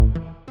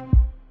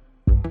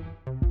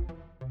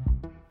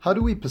How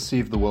do we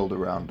perceive the world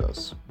around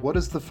us? What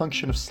is the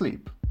function of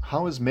sleep?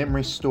 How is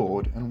memory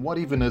stored? And what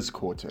even is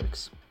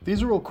cortex?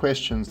 These are all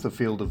questions the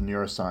field of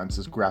neuroscience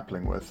is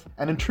grappling with,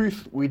 and in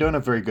truth, we don't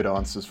have very good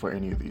answers for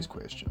any of these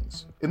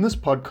questions. In this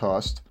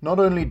podcast, not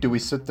only do we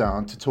sit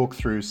down to talk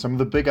through some of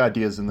the big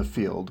ideas in the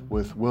field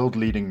with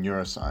world-leading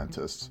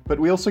neuroscientists, but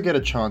we also get a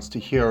chance to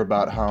hear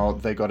about how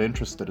they got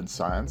interested in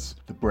science,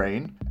 the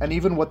brain, and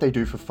even what they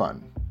do for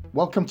fun.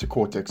 Welcome to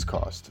Cortex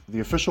Cast, the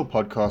official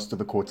podcast of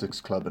the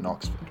Cortex Club in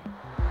Oxford.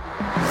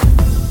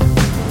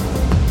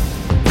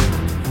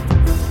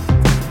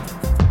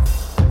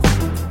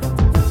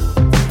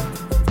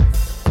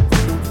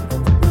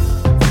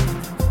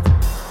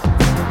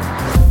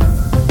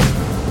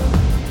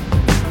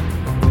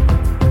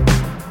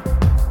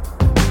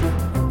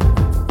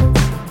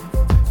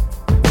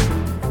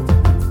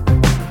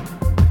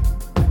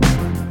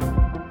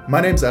 My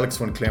name's Alex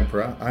van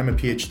Klemperer. I'm a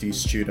PhD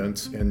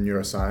student in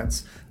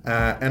neuroscience,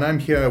 and I'm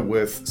here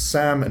with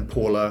Sam and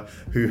Paula,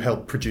 who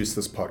helped produce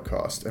this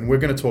podcast. And we're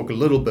going to talk a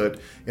little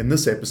bit in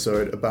this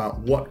episode about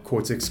what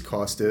Cortex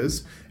Cast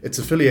is. It's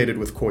affiliated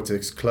with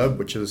Cortex Club,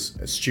 which is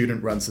a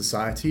student-run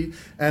society,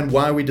 and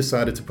why we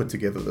decided to put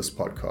together this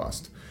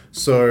podcast.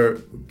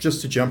 So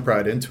just to jump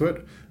right into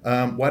it,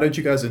 why don't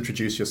you guys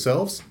introduce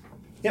yourselves?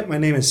 Yeah, my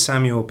name is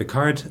Samuel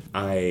Picard.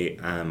 I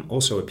am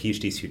also a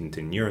PhD student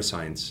in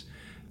neuroscience.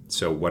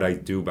 So what I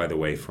do, by the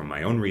way, from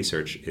my own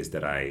research is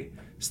that I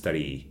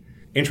study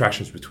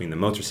interactions between the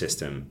motor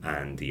system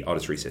and the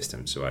auditory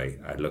system. So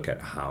I look at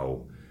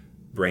how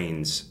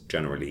brains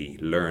generally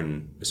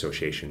learn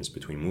associations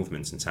between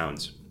movements and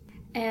sounds.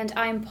 And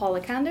I'm Paula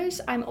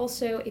Kanders. I'm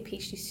also a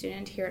PhD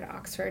student here at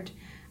Oxford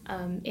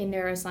in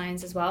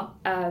neuroscience as well.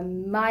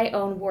 My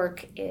own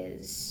work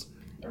is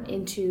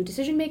into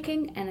decision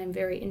making, and I'm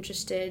very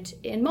interested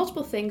in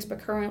multiple things, but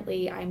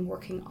currently I'm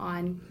working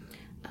on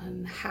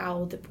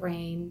how the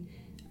brain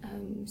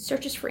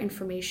searches for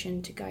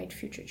information to guide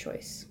future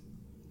choice.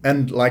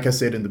 And like I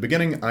said in the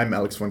beginning, I'm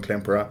Alex van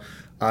Klemperer.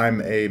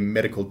 I'm a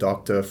medical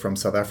doctor from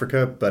South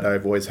Africa, but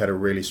I've always had a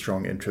really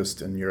strong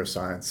interest in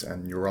neuroscience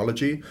and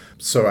neurology.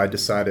 So I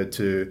decided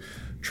to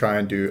try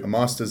and do a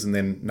master's and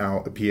then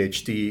now a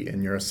PhD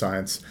in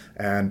neuroscience.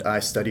 And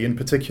I study in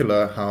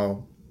particular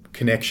how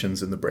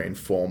connections in the brain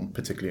form,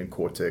 particularly in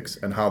cortex,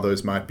 and how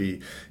those might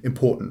be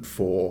important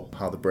for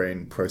how the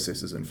brain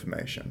processes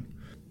information.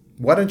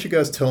 Why don't you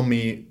guys tell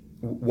me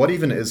what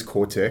even is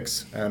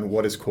Cortex and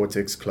what is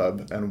Cortex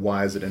Club and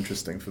why is it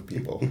interesting for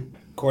people?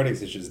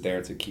 Cortex is just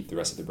there to keep the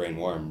rest of the brain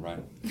warm,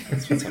 right?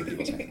 That's what some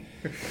people say.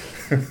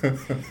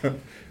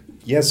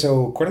 Yeah,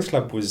 so Cortex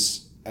Club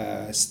was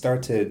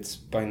started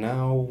by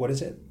now, what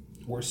is it?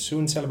 We're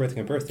soon celebrating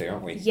a birthday,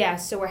 aren't we? Yeah,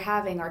 so we're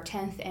having our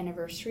 10th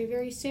anniversary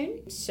very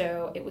soon.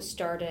 So it was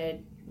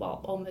started,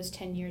 almost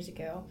 10 years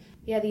ago.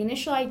 Yeah, the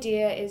initial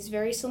idea is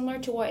very similar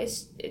to what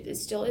it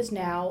still is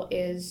now,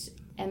 is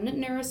eminent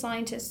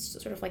neuroscientists,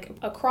 sort of like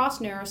across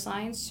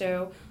neuroscience,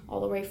 so all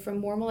the way from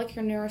more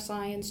molecular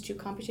neuroscience to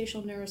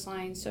computational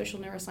neuroscience, social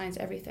neuroscience,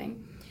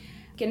 everything,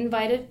 get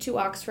invited to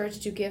Oxford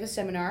to give a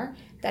seminar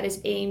that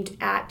is aimed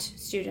at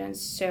students.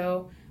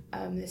 So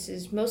this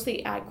is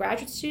mostly at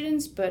graduate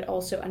students, but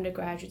also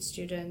undergraduate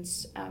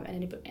students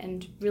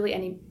and really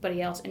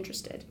anybody else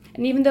interested.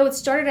 And even though it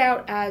started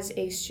out as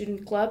a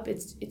student club,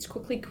 it's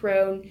quickly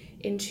grown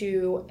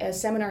into a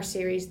seminar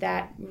series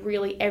that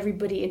really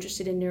everybody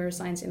interested in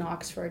neuroscience in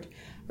Oxford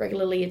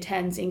regularly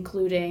attends,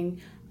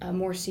 including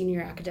more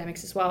senior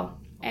academics as well.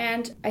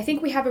 And I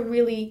think we have a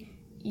really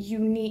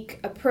unique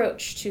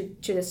approach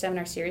to the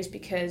seminar series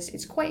because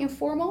it's quite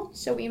informal.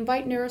 So we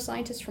invite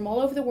neuroscientists from all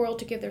over the world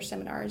to give their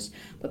seminars,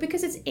 but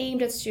because it's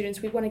aimed at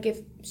students, we want to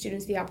give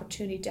students the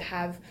opportunity to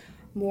have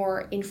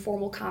more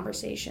informal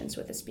conversations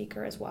with the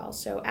speaker as well.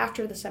 So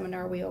after the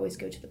seminar, we always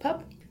go to the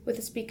pub with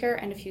the speaker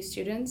and a few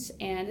students,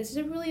 and this is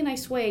a really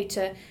nice way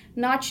to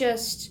not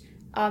just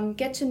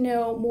get to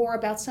know more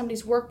about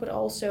somebody's work, but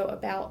also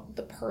about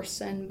the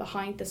person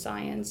behind the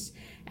science.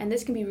 And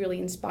this can be really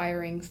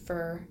inspiring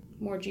for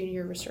more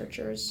junior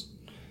researchers.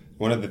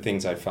 One of the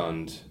things I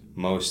found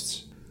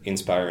most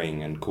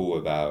inspiring and cool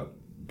about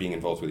being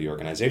involved with the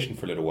organization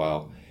for a little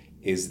while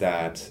is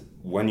that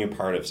when you're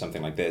part of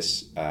something like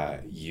this,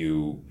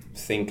 you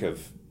think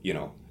of,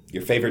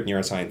 your favorite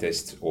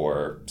neuroscientist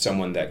or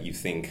someone that you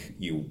think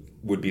you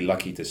would be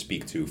lucky to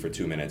speak to for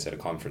 2 minutes at a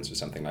conference or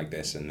something like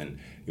this, and then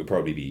you'll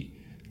probably be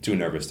too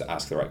nervous to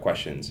ask the right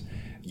questions.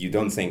 You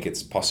don't think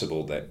it's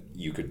possible that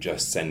you could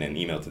just send an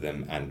email to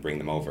them and bring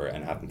them over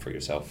and have them for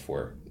yourself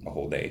for a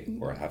whole day,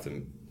 or have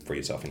them for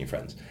yourself and your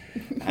friends.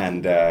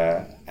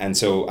 And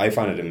so I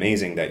found it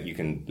amazing that you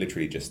can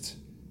literally just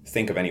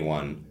think of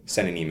anyone,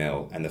 send an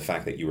email, and the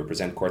fact that you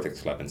represent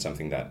Cortex Club in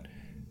something that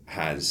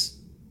has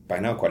by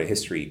now quite a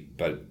history,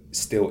 but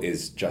still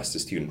is just a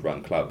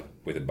student-run club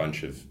with a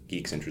bunch of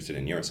geeks interested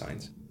in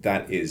neuroscience.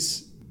 That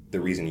is the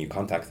reason you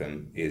contact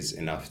them is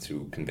enough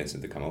to convince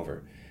them to come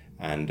over.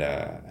 And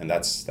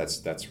that's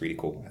really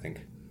cool, I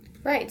think.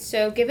 Right.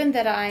 So given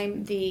that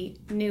I'm the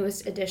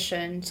newest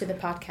addition to the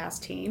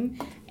podcast team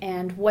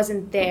and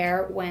wasn't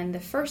there when the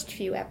first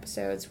few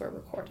episodes were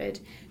recorded,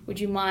 would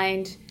you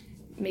mind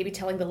maybe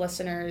telling the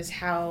listeners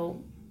how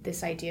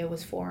this idea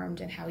was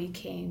formed and how you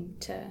came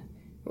to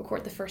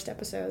record the first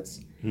episodes?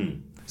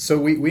 So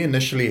we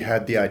initially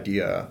had the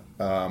idea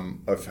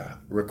of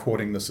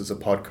recording this as a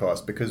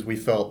podcast because we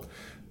felt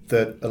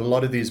that a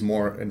lot of these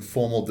more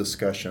informal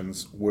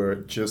discussions were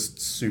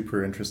just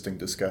super interesting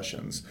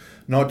discussions,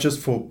 not just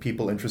for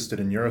people interested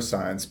in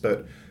neuroscience,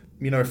 but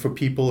for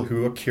people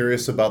who are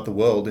curious about the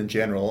world in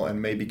general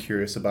and maybe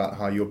curious about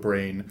how your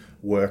brain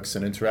works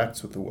and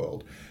interacts with the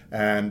world.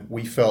 And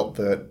we felt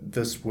that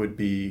this would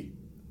be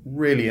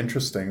really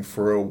interesting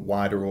for a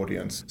wider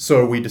audience.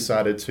 So we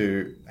decided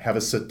to have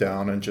a sit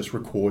down and just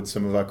record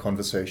some of our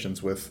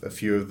conversations with a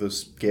few of the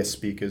guest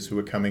speakers who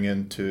were coming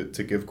in to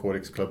give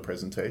Cortex Club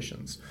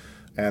presentations.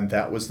 And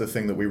that was the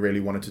thing that we really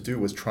wanted to do,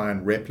 was try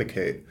and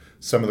replicate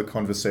some of the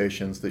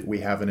conversations that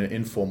we have in an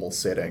informal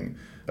setting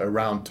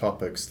around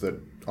topics that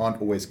aren't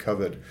always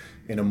covered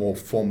in a more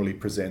formally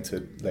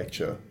presented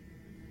lecture.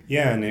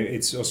 Yeah, and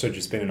it's also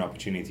just been an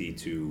opportunity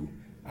to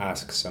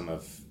ask some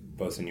of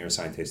both the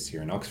neuroscientists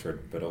here in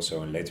Oxford, but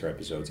also in later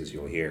episodes, as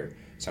you'll hear,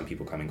 some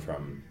people coming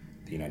from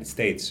the United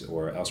States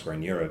or elsewhere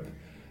in Europe,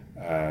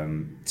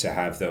 to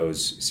have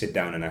those sit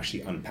down and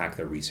actually unpack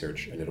their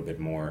research a little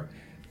bit more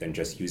than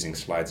just using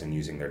slides and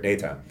using their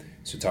data.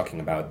 So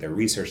talking about their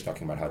research,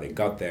 talking about how they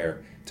got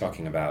there,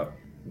 talking about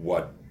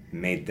what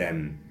made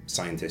them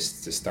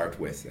scientists to start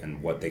with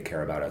and what they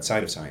care about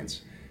outside of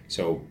science.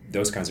 So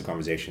those kinds of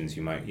conversations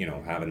you might,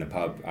 have in the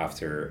pub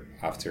after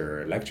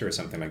a lecture or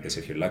something like this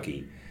if you're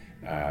lucky.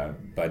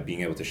 But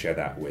being able to share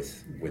that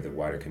with a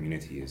wider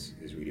community is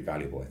really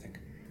valuable, I think.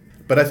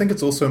 But I think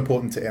it's also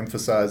important to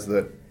emphasize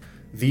that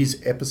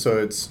these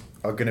episodes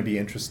are going to be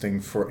interesting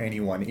for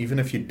anyone, even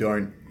if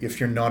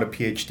you're not a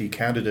PhD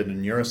candidate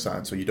in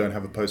neuroscience or you don't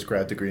have a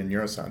postgrad degree in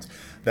neuroscience.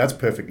 That's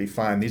perfectly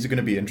fine. These are going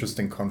to be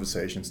interesting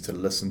conversations to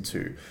listen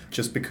to,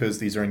 just because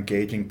these are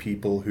engaging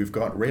people who've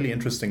got really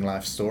interesting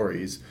life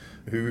stories,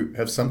 who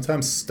have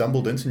sometimes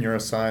stumbled into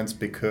neuroscience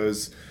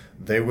because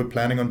they were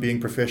planning on being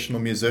professional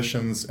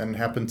musicians and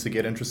happened to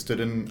get interested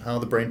in how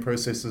the brain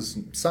processes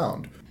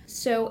sound.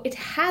 So it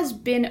has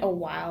been a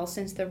while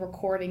since the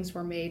recordings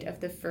were made of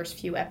the first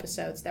few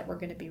episodes that we're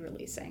going to be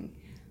releasing.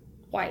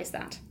 Why is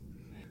that?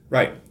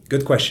 Right,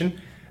 good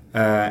question.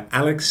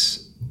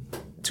 Alex,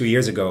 2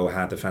 years ago,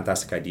 had the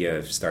fantastic idea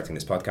of starting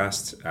this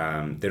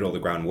podcast, did all the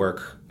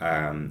groundwork.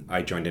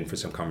 I joined in for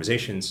some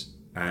conversations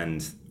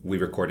and we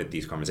recorded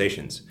these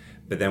conversations.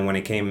 But then when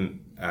it came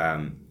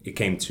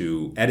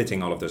to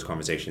editing all of those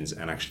conversations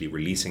and actually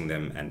releasing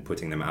them and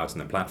putting them out on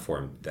the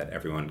platform that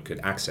everyone could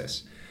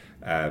access,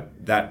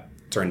 that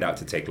turned out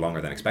to take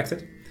longer than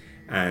expected.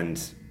 And,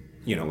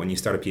 when you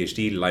start a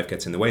PhD, life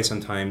gets in the way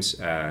sometimes,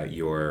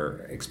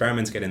 your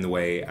experiments get in the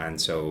way. And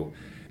so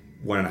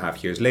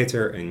 1.5 years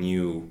later, a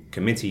new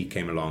committee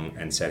came along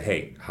and said,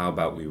 hey, how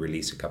about we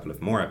release a couple of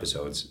more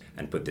episodes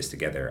and put this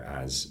together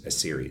as a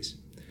series?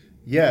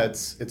 Yeah,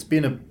 it's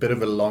been a bit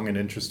of a long and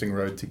interesting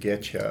road to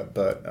get here,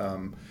 but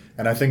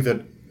and I think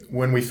that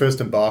when we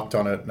first embarked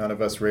on it, none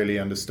of us really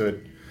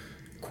understood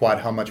quite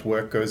how much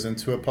work goes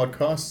into a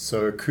podcast.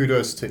 So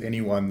kudos to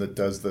anyone that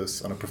does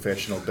this on a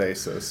professional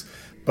basis.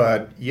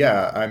 But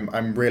yeah,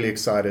 I'm really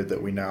excited that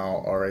we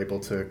now are able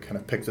to kind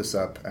of pick this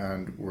up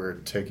and we're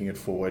taking it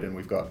forward, and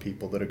we've got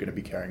people that are going to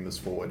be carrying this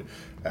forward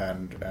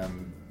and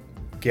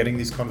getting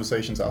these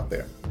conversations out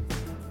there.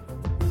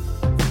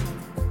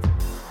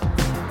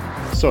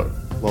 So,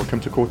 welcome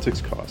to Cortex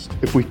Cast.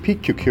 If we've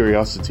piqued your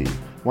curiosity,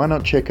 why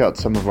not check out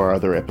some of our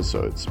other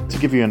episodes? To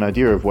give you an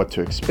idea of what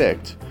to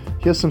expect,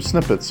 here's some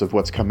snippets of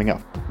what's coming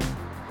up.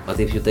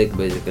 But if you take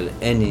basically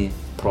any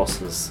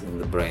process in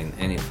the brain,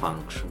 any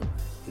function,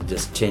 it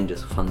just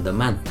changes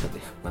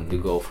fundamentally when you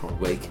go from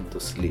waking to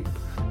sleep.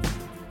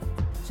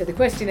 So the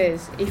question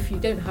is, if you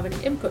don't have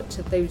any input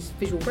to those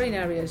visual brain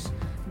areas,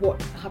 what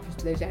happens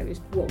to those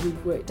areas? What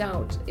we've worked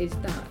out is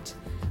that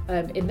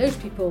in those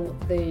people,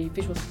 the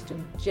visual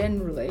system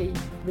generally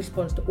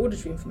responds to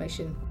auditory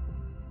information.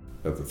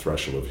 At the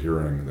threshold of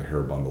hearing, the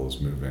hair bundle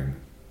is moving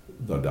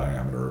the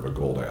diameter of a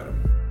gold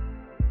atom.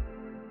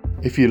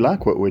 If you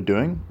like what we're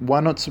doing,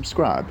 why not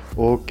subscribe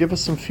or give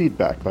us some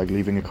feedback by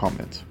leaving a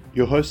comment.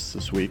 Your hosts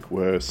this week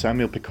were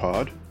Samuel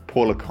Picard,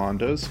 Paula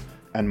Conders,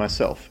 and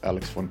myself,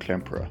 Alex von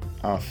Klemperer.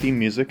 Our theme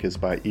music is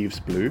by Yves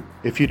Blue.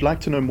 If you'd like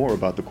to know more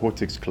about the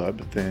Cortex Club,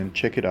 then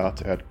check it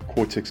out at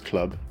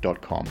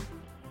cortexclub.com.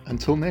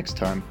 Until next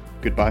time,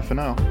 goodbye for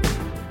now.